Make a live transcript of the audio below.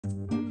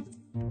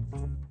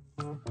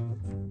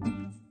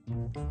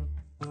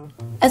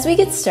As we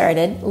get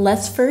started,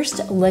 let's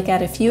first look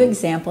at a few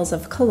examples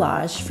of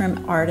collage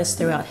from artists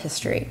throughout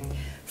history.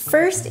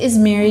 First is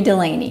Mary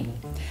Delaney,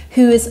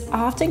 who is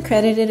often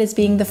credited as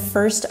being the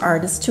first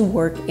artist to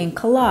work in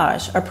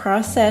collage, a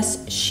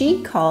process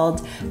she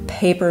called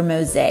paper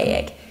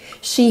mosaic.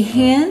 She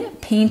hand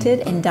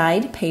painted and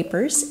dyed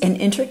papers and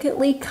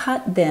intricately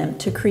cut them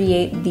to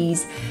create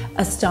these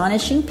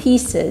astonishing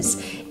pieces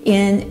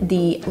in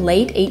the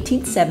late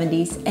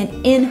 1870s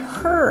and in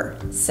her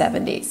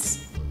 70s.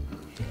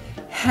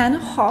 Hannah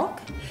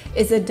Hawk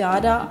is a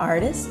Dada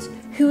artist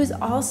who has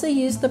also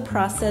used the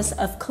process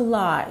of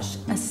collage,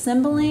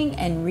 assembling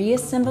and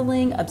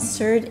reassembling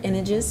absurd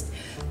images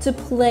to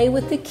play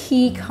with the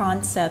key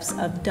concepts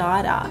of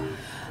Dada.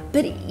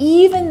 But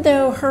even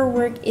though her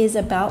work is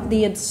about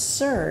the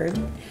absurd,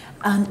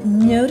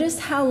 notice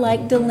how,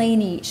 like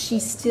Delaney,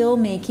 she's still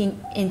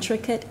making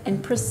intricate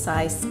and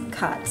precise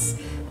cuts.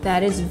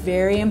 That is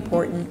very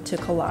important to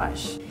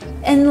collage.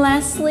 And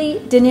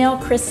lastly, Danielle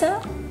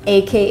Crissa,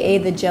 aka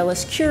the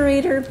Jealous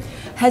Curator,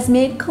 has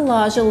made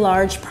collage a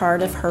large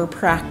part of her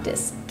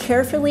practice,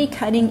 carefully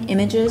cutting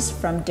images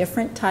from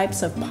different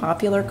types of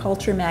popular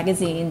culture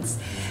magazines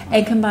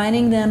and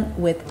combining them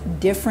with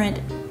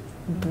different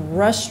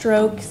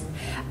brushstrokes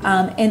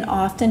and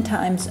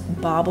oftentimes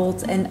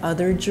baubles and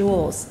other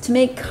jewels to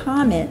make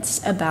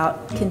comments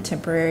about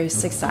contemporary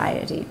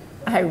society.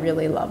 I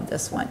really love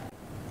this one.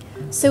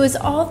 So as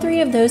all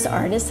three of those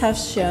artists have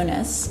shown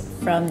us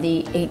from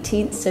the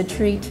 18th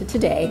century to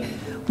today,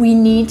 we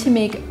need to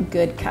make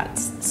good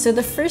cuts. So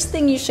the first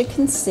thing you should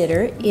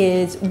consider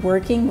is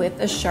working with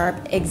a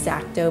sharp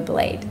X-Acto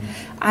blade.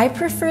 I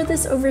prefer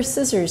this over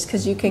scissors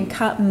because you can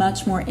cut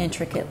much more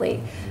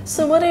intricately.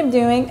 So what I'm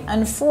doing,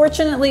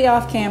 unfortunately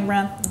off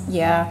camera,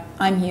 yeah,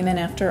 I'm human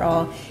after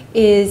all,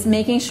 is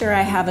making sure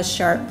I have a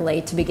sharp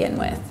blade to begin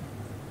with.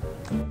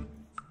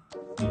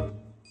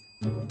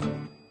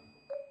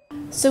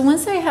 So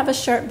once I have a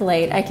sharp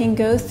blade, I can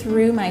go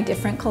through my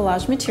different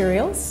collage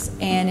materials,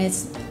 and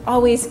it's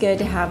always good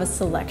to have a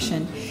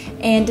selection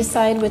and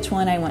decide which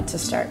one I want to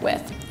start with.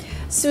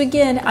 So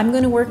again, I'm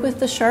going to work with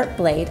the sharp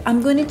blade.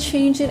 I'm going to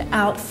change it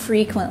out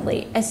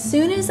frequently. As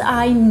soon as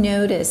I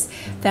notice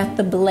that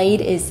the blade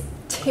is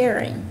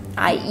tearing,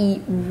 i.e.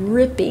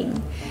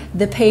 ripping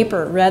the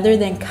paper rather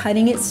than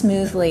cutting it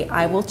smoothly,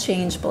 I will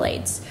change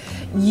blades.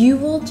 You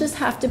will just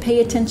have to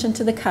pay attention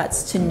to the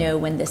cuts to know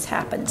when this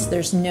happens.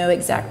 There's no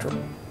exact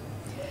rule.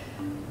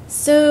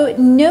 So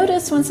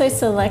notice once I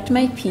select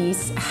my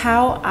piece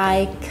how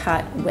I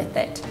cut with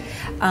it.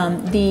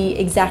 The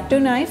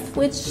X-Acto knife,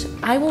 which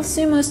I will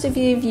assume most of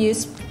you have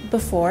used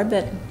before,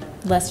 but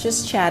let's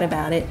just chat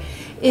about it,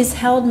 is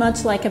held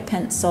much like a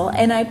pencil,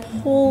 and I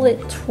pull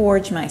it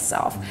towards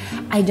myself.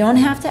 I don't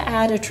have to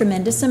add a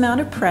tremendous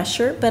amount of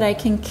pressure, but I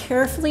can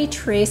carefully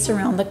trace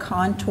around the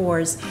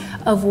contours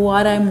of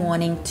what I'm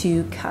wanting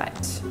to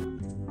cut.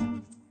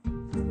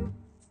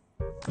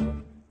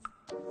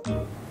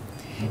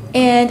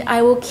 And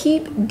I will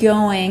keep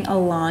going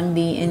along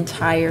the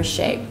entire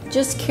shape,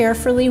 just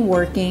carefully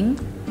working,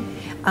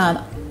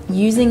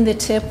 using the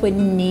tip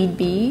when need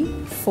be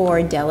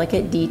for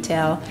delicate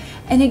detail.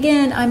 And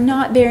again, I'm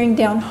not bearing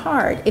down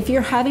hard. If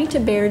you're having to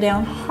bear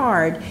down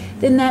hard,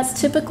 then that's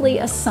typically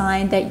a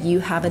sign that you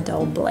have a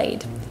dull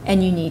blade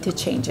and you need to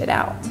change it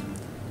out.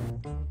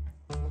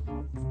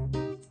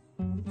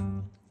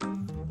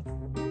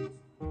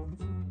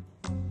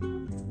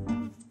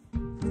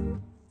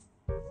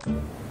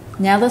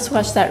 Now let's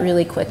watch that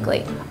really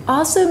quickly.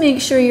 Also make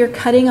sure you're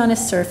cutting on a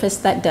surface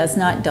that does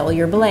not dull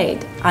your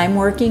blade. I'm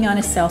working on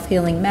a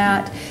self-healing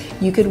mat.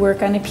 You could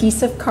work on a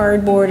piece of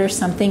cardboard or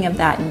something of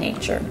that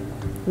nature.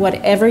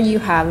 Whatever you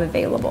have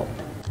available.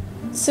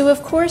 So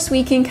of course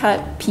we can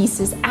cut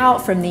pieces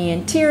out from the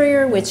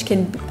interior, which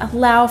can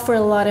allow for a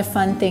lot of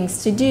fun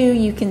things to do.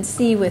 You can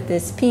see with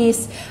this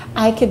piece,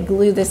 I could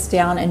glue this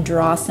down and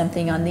draw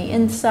something on the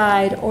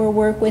inside, or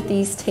work with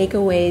these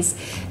takeaways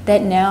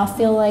that now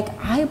feel like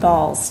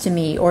eyeballs to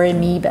me, or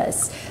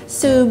amoebas.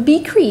 So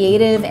be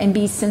creative and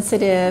be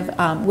sensitive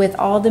with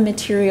all the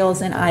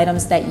materials and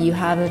items that you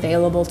have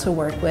available to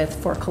work with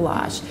for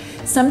collage.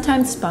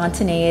 Sometimes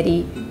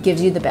spontaneity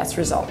gives you the best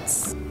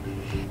results.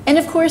 And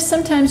of course,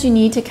 sometimes you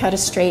need to cut a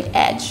straight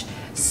edge.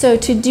 So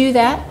to do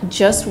that,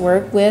 just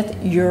work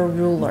with your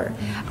ruler.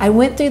 I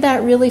went through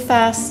that really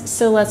fast,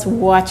 so let's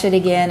watch it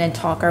again and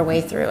talk our way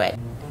through it.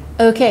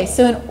 Okay,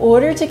 so in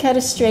order to cut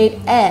a straight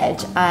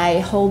edge,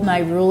 I hold my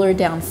ruler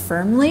down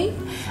firmly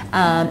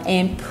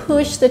and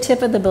push the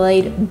tip of the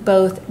blade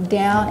both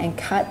down and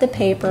cut the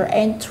paper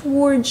and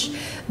towards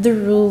the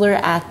ruler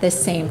at the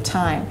same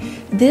time.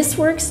 This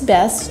works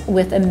best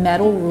with a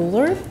metal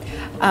ruler.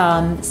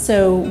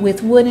 So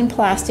with wood and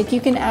plastic,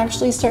 you can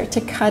actually start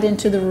to cut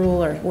into the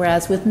ruler,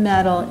 whereas with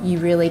metal, you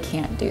really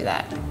can't do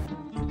that.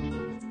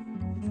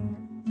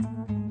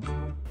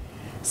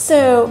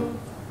 So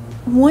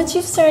once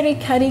you've started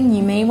cutting,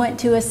 you may want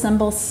to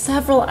assemble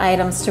several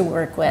items to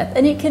work with,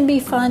 and it can be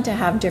fun to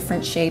have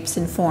different shapes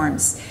and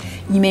forms.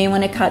 You may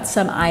want to cut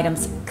some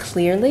items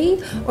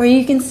clearly, or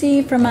you can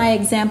see from my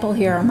example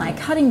here on my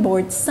cutting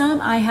board,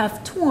 some I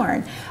have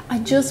torn. I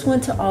just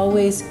want to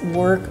always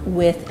work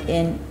with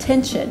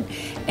intention,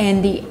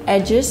 and the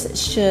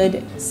edges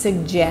should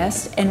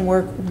suggest and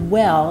work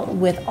well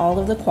with all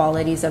of the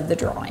qualities of the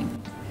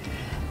drawing.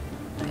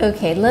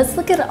 Okay, let's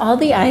look at all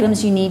the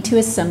items you need to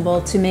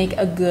assemble to make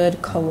a good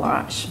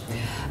collage.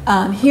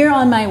 Here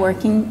on my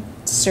working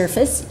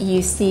surface,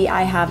 you see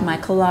I have my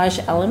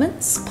collage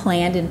elements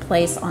planned in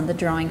place on the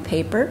drawing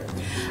paper.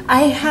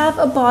 I have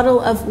a bottle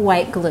of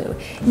white glue.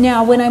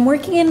 Now, when I'm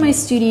working in my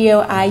studio,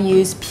 I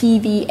use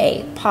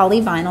PVA,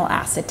 polyvinyl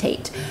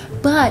acetate.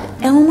 But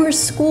Elmer's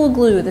school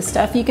glue, the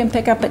stuff you can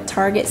pick up at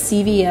Target,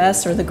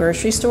 CVS, or the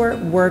grocery store,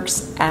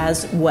 works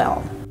as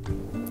well.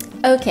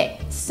 Okay,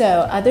 so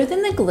other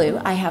than the glue,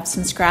 I have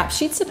some scrap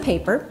sheets of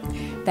paper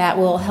that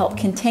will help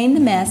contain the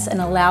mess and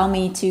allow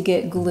me to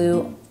get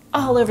glue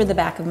all over the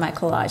back of my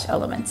collage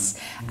elements.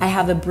 I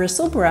have a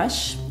bristle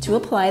brush to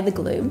apply the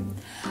glue,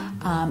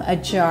 a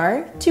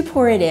jar to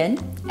pour it in,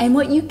 and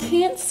what you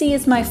can't see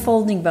is my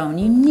folding bone.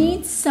 You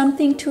need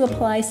something to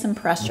apply some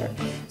pressure.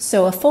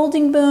 So a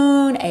folding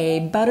bone,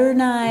 a butter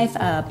knife,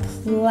 a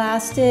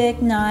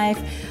plastic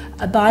knife,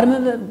 a bottom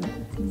of a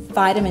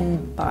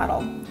vitamin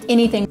bottle,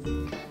 anything.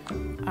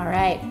 All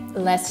right,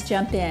 let's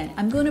jump in.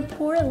 I'm going to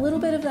pour a little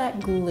bit of that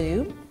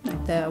glue,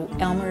 like the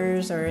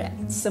Elmer's or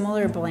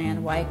similar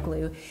brand white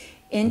glue,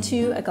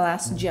 into a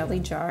glass jelly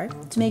jar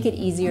to make it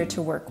easier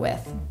to work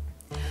with.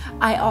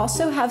 I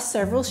also have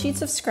several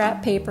sheets of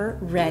scrap paper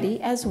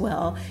ready as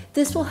well.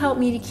 This will help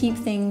me to keep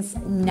things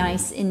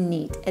nice and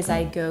neat as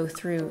I go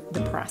through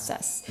the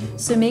process.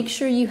 So make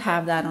sure you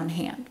have that on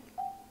hand.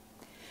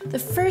 The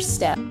first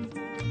step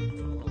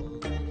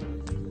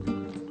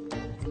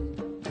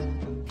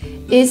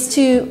is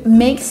to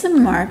make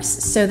some marks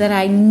so that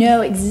I know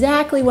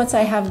exactly once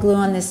I have glue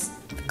on this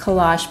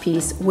collage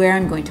piece where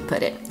I'm going to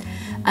put it.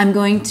 I'm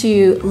going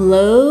to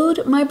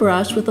load my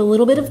brush with a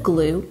little bit of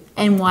glue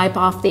and wipe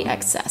off the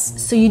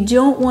excess. So you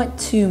don't want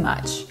too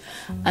much.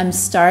 I'm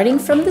starting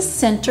from the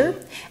center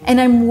and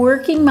I'm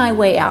working my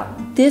way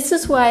out. This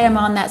is why I'm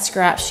on that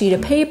scrap sheet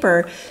of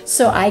paper,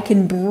 so I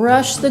can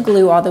brush the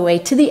glue all the way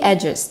to the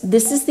edges.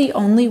 This is the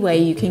only way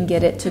you can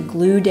get it to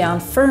glue down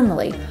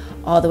firmly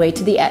all the way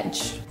to the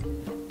edge.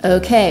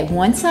 Okay,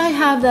 once I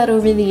have that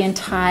over the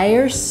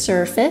entire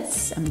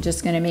surface, I'm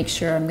just going to make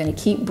sure I'm going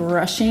to keep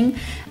brushing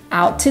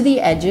out to the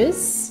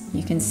edges.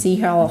 You can see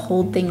how I'll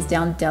hold things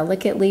down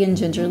delicately and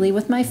gingerly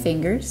with my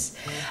fingers.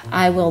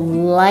 I will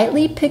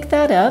lightly pick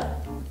that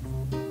up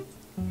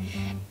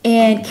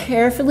and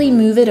carefully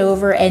move it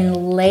over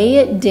and lay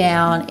it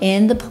down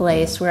in the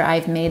place where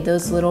I've made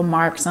those little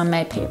marks on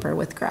my paper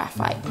with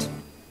graphite.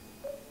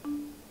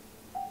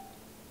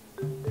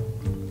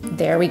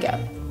 There we go.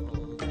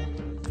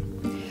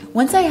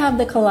 Once I have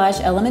the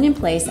collage element in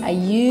place, I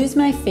use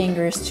my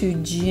fingers to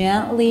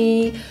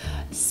gently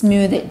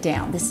smooth it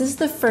down. This is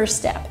the first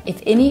step.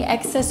 If any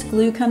excess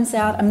glue comes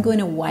out, I'm going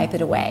to wipe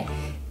it away.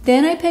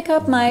 Then I pick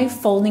up my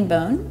folding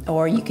bone,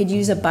 or you could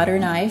use a butter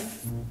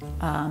knife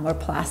or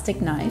plastic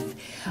knife,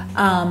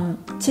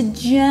 to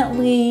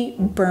gently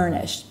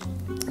burnish.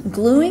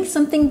 Gluing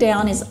something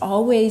down is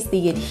always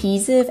the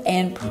adhesive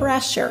and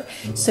pressure,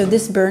 so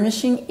this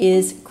burnishing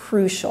is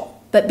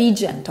crucial, but be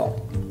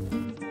gentle.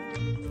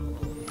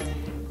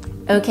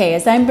 Okay,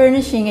 as I'm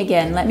burnishing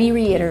again, let me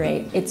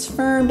reiterate, it's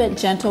firm but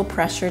gentle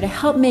pressure to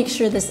help make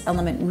sure this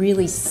element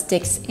really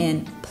sticks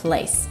in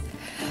place.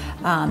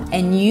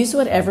 And use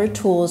whatever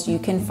tools you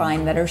can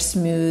find that are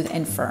smooth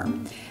and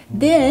firm.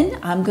 Then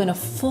I'm going to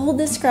fold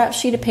this scrap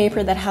sheet of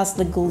paper that has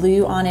the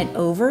glue on it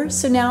over,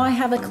 so now I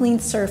have a clean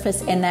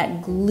surface and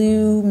that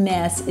glue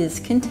mess is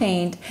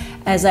contained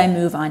as I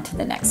move on to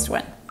the next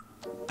one.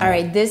 All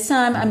right, this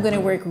time I'm going to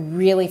work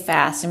really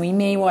fast, and we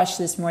may watch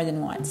this more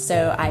than once.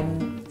 So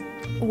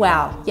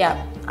wow,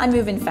 yeah, I'm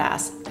moving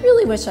fast.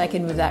 Really wish I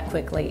could move that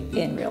quickly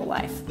in real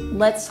life.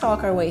 Let's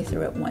talk our way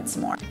through it once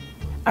more.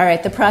 All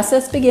right, the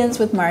process begins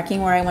with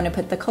marking where I want to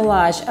put the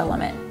collage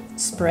element.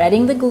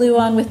 Spreading the glue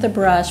on with the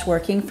brush,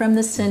 working from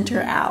the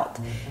center out.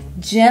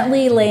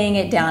 Gently laying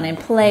it down in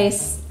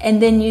place,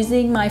 and then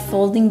using my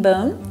folding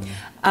bone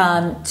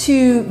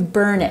to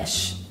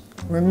burnish.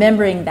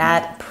 Remembering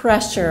that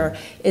pressure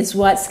is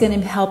what's going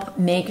to help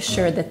make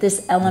sure that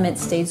this element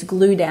stays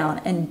glued down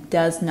and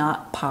does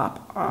not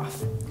pop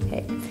off.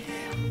 Okay.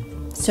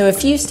 So a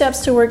few steps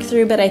to work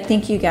through, but I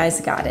think you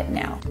guys got it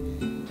now.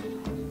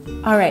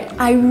 All right,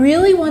 I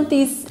really want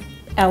these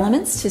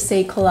elements to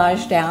stay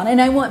collaged down,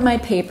 and I want my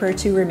paper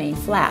to remain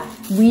flat.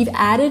 We've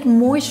added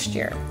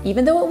moisture.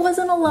 Even though it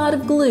wasn't a lot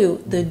of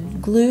glue, the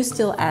glue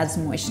still adds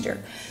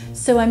moisture.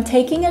 So I'm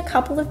taking a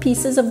couple of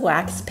pieces of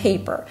wax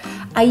paper.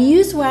 I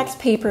use wax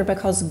paper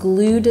because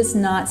glue does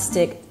not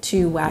stick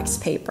to wax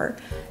paper.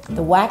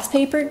 The wax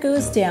paper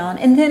goes down,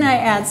 and then I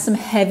add some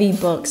heavy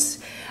books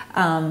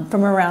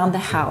from around the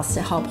house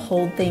to help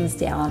hold things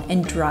down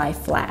and dry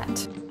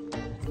flat.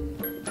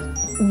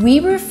 We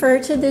refer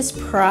to this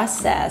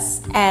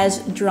process as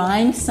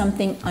drying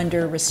something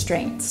under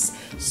restraints.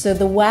 So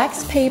the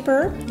wax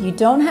paper, you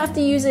don't have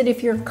to use it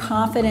if you're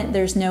confident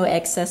there's no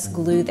excess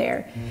glue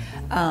there.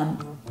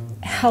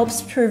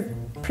 Helps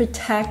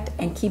protect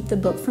and keep the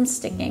book from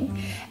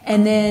sticking.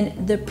 And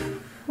then the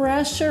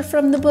pressure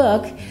from the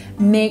book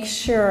makes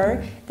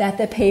sure that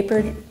the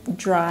paper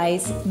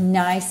dries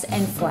nice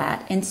and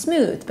flat and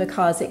smooth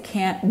because it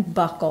can't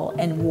buckle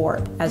and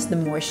warp as the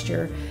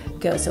moisture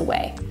goes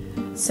away.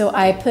 So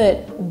I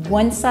put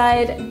one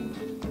side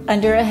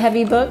under a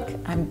heavy book,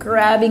 I'm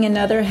grabbing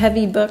another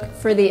heavy book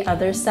for the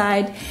other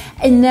side,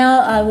 and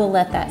now I will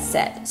let that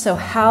set. So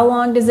how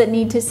long does it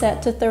need to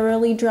set to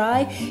thoroughly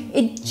dry?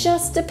 It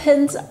just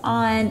depends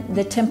on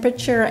the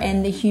temperature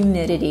and the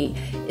humidity.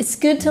 It's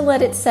good to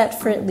let it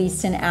set for at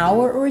least an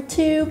hour or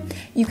two.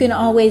 You can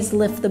always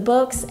lift the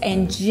books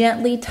and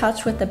gently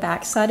touch with the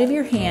back side of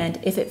your hand.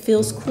 If it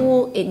feels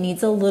cool, it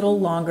needs a little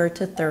longer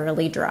to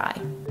thoroughly dry.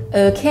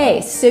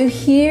 Okay, so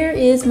here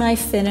is my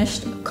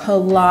finished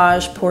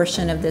collage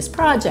portion of this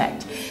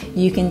project.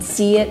 You can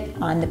see it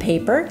on the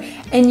paper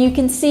and you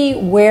can see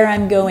where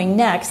I'm going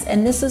next,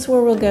 and this is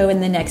where we'll go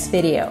in the next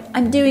video.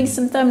 I'm doing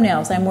some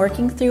thumbnails. I'm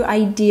working through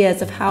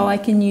ideas of how I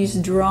can use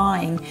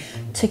drawing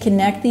to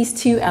connect these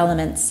two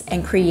elements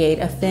and create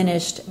a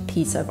finished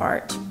piece of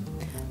art.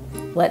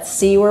 Let's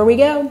see where we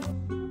go.